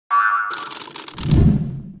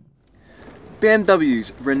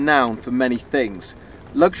BMW's renowned for many things: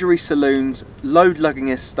 luxury saloons, load-lugging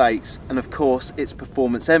estates, and of course its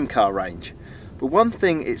performance M-car range. But one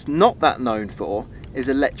thing it's not that known for is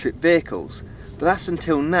electric vehicles. But that's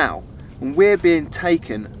until now, when we're being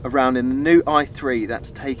taken around in the new i3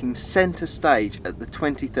 that's taking centre stage at the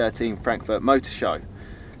 2013 Frankfurt Motor Show.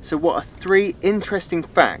 So what are 3 interesting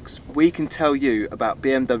facts we can tell you about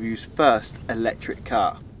BMW's first electric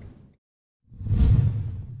car?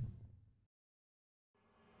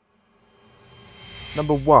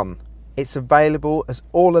 Number 1, it's available as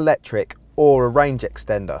all electric or a range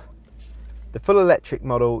extender. The full electric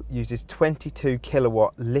model uses 22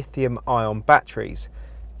 kilowatt lithium ion batteries,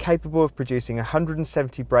 capable of producing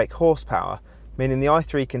 170 brake horsepower, meaning the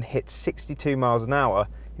i3 can hit 62 miles an hour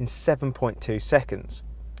in 7.2 seconds.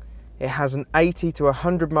 It has an 80 to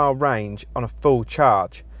 100 mile range on a full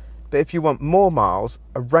charge, but if you want more miles,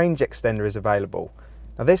 a range extender is available.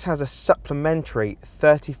 Now this has a supplementary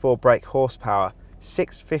 34 brake horsepower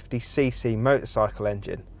 650cc motorcycle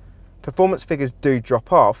engine. Performance figures do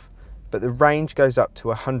drop off, but the range goes up to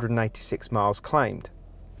 186 miles claimed.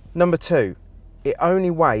 Number 2, it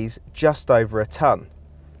only weighs just over a tonne.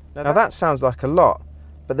 Now that sounds like a lot,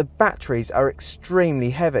 but the batteries are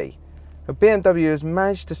extremely heavy. Now, BMW has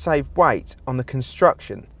managed to save weight on the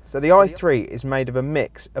construction, so the i3 is made of a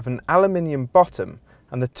mix of an aluminium bottom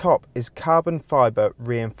and the top is carbon fibre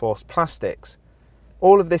reinforced plastics.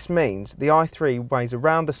 All of this means the i3 weighs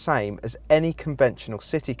around the same as any conventional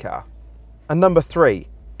city car. And number 3,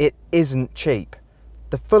 it isn't cheap.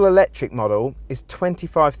 The full electric model is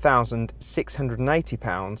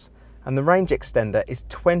 £25,680 and the range extender is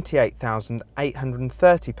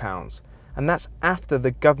 £28,830, and that's after the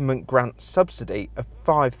government grant subsidy of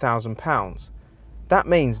 £5,000. That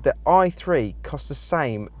means the i3 costs the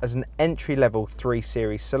same as an entry-level 3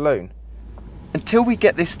 Series saloon. Until we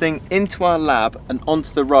get this thing into our lab and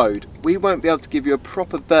onto the road, we won't be able to give you a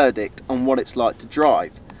proper verdict on what it's like to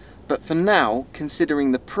drive. But for now,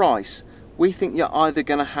 considering the price, we think you're either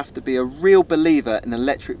going to have to be a real believer in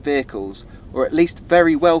electric vehicles, or at least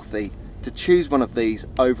very wealthy, to choose one of these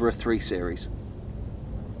over a 3 Series.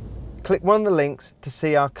 Click one of the links to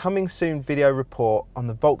see our coming soon video report on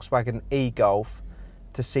the Volkswagen e-Golf,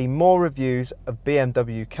 to see more reviews of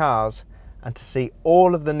BMW cars, and to see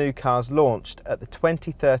all of the new cars launched at the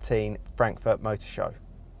 2013 Frankfurt Motor Show.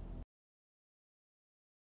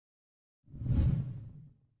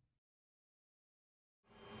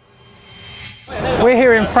 We're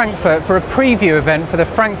here in Frankfurt for a preview event for the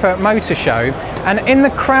Frankfurt Motor Show, and in the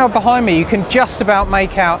crowd behind me you can just about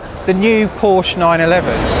make out the new Porsche 911.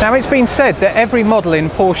 Now, it's been said that every model in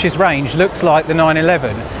Porsche's range looks like the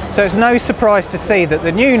 911, so it's no surprise to see that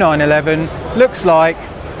the new 911 looks like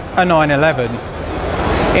a 911.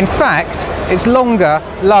 In fact, it's longer,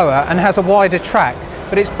 lower and has a wider track,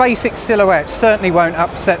 but its basic silhouette certainly won't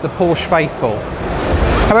upset the Porsche faithful.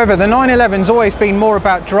 However, the 911's always been more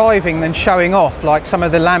about driving than showing off, like some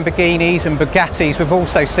of the Lamborghinis and Bugattis we've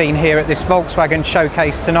also seen here at this Volkswagen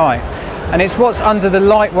showcase tonight. And it's what's under the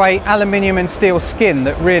lightweight aluminium and steel skin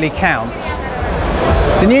that really counts.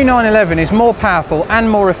 The new 911 is more powerful and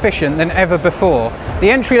more efficient than ever before.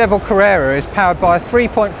 The entry-level Carrera is powered by a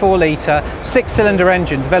 3.4 litre 6-cylinder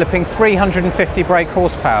engine developing 350 brake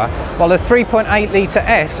horsepower, while the 3.8 litre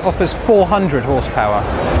S offers 400 horsepower.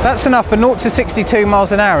 That's enough for 0 to 62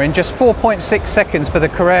 miles an hour in just 4.6 seconds for the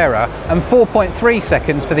Carrera and 4.3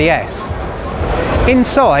 seconds for the S.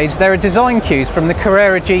 Inside, there are design cues from the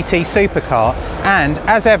Carrera GT supercar and,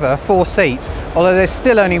 as ever, 4 seats, although there's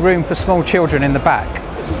still only room for small children in the back.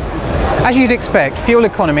 As you'd expect, fuel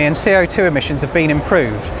economy and CO2 emissions have been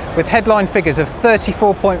improved, with headline figures of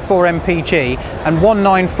 34.4 mpg and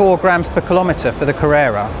 194 grams per kilometre for the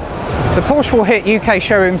Carrera. The Porsche will hit UK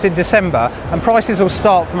showrooms in December and prices will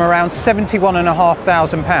start from around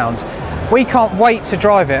 £71,500. We can't wait to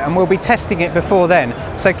drive it and we'll be testing it before then,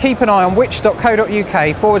 so keep an eye on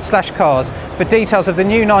which.co.uk/cars for details of the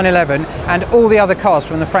new 911 and all the other cars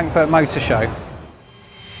from the Frankfurt Motor Show.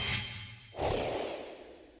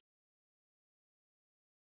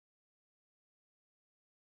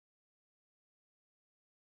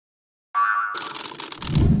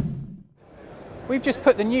 We've just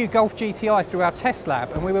put the new Golf GTI through our test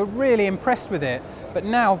lab and we were really impressed with it, but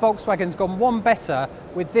now Volkswagen's gone one better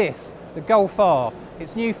with this, the Golf R.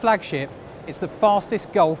 Its new flagship, it's the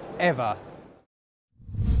fastest Golf ever.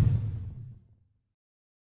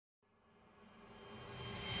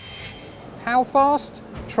 How fast?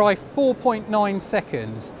 Try 4.9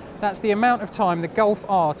 seconds. That's the amount of time the Golf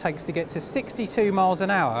R takes to get to 62 miles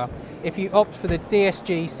an hour if you opt for the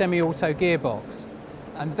DSG semi-auto gearbox.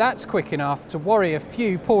 And that's quick enough to worry a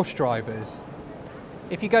few Porsche drivers.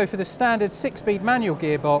 If you go for the standard 6-speed manual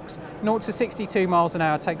gearbox, 0 to 62 miles an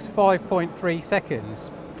hour takes 5.3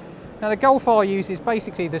 seconds. Now the Golf R uses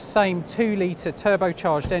basically the same 2-litre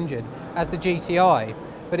turbocharged engine as the GTI,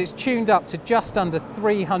 but it's tuned up to just under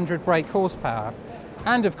 300 brake horsepower.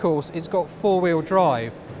 And of course, it's got 4-wheel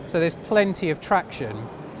drive, so there's plenty of traction.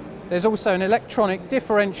 There's also an electronic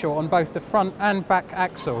differential on both the front and back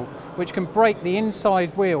axle, which can brake the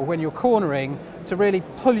inside wheel when you're cornering to really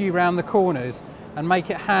pull you around the corners and make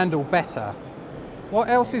it handle better. What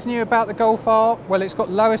else is new about the Golf R? Well, it's got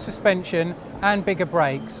lower suspension and bigger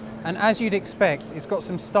brakes, and as you'd expect, it's got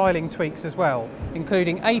some styling tweaks as well,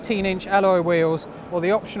 including 18-inch alloy wheels or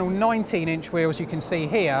the optional 19-inch wheels you can see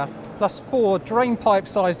here, plus 4 drain pipe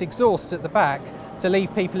sized exhausts at the back to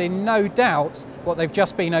leave people in no doubt what they've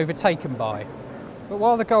just been overtaken by. But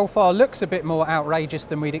while the Golf R looks a bit more outrageous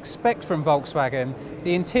than we'd expect from Volkswagen,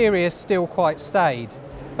 the interior is still quite staid.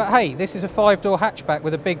 But hey, this is a 5-door hatchback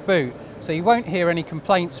with a big boot, so you won't hear any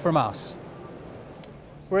complaints from us.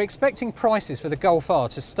 We're expecting prices for the Golf R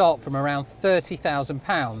to start from around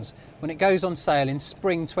 £30,000 when it goes on sale in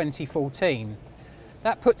spring 2014.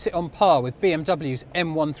 That puts it on par with BMW's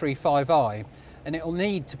M135i, and it'll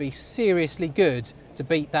need to be seriously good to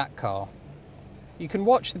beat that car. You can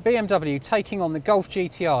watch the BMW taking on the Golf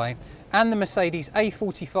GTI and the Mercedes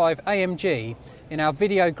A45 AMG in our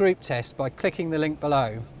video group test by clicking the link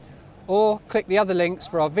below. Or click the other links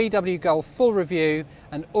for our VW Golf full review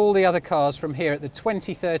and all the other cars from here at the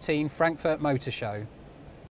 2013 Frankfurt Motor Show.